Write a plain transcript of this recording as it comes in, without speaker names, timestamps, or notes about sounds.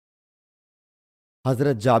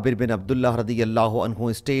Hazrat Jabir bin Abdullah radiyallahu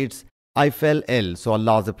anhu states, I fell ill, so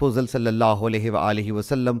Allah's Apostle sallallahu alaihi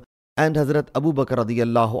wasallam and Hazrat Abu Bakr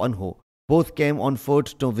radiyallahu anhu both came on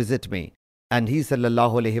foot to visit me, and he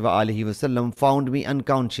sallallahu alaihi wasallam found me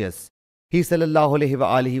unconscious. He sallallahu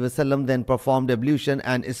alaihi wasallam then performed ablution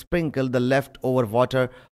and sprinkled the leftover water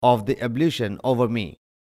of the ablution over me.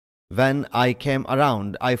 When I came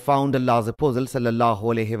around, I found Allah's Apostle sallallahu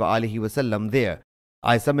alaihi wasallam there.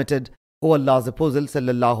 I submitted, O Allah's Apostle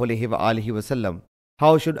sallallahu alaihi wasallam,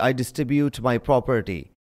 how should I distribute my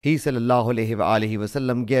property? He sallallahu alaihi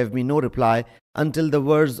wasallam gave me no reply until the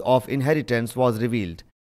words of inheritance was revealed.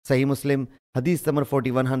 Sahih Muslim Hadees number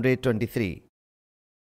 4123.